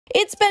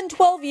It's been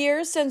 12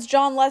 years since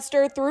Jon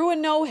Lester threw a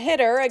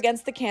no-hitter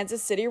against the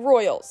Kansas City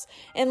Royals,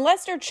 and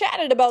Lester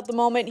chatted about the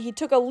moment he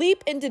took a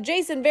leap into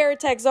Jason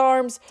Varitek's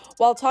arms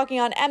while talking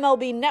on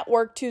MLB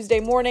Network Tuesday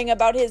morning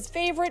about his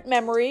favorite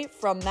memory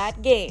from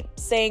that game,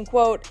 saying,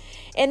 quote,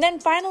 "And then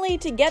finally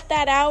to get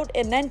that out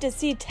and then to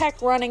see Tech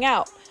running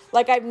out.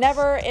 Like I've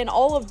never, in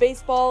all of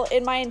baseball,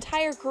 in my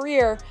entire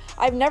career,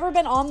 I've never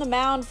been on the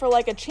mound for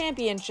like a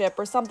championship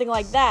or something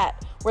like that,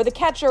 where the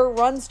catcher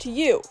runs to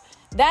you.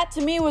 That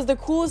to me was the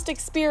coolest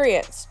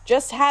experience,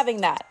 just having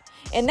that.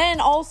 And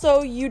then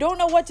also, you don't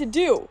know what to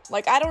do.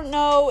 Like, I don't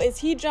know, is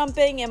he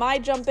jumping? Am I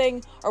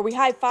jumping? Are we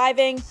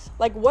high-fiving?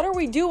 Like, what are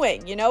we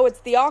doing? You know,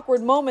 it's the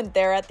awkward moment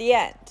there at the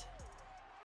end."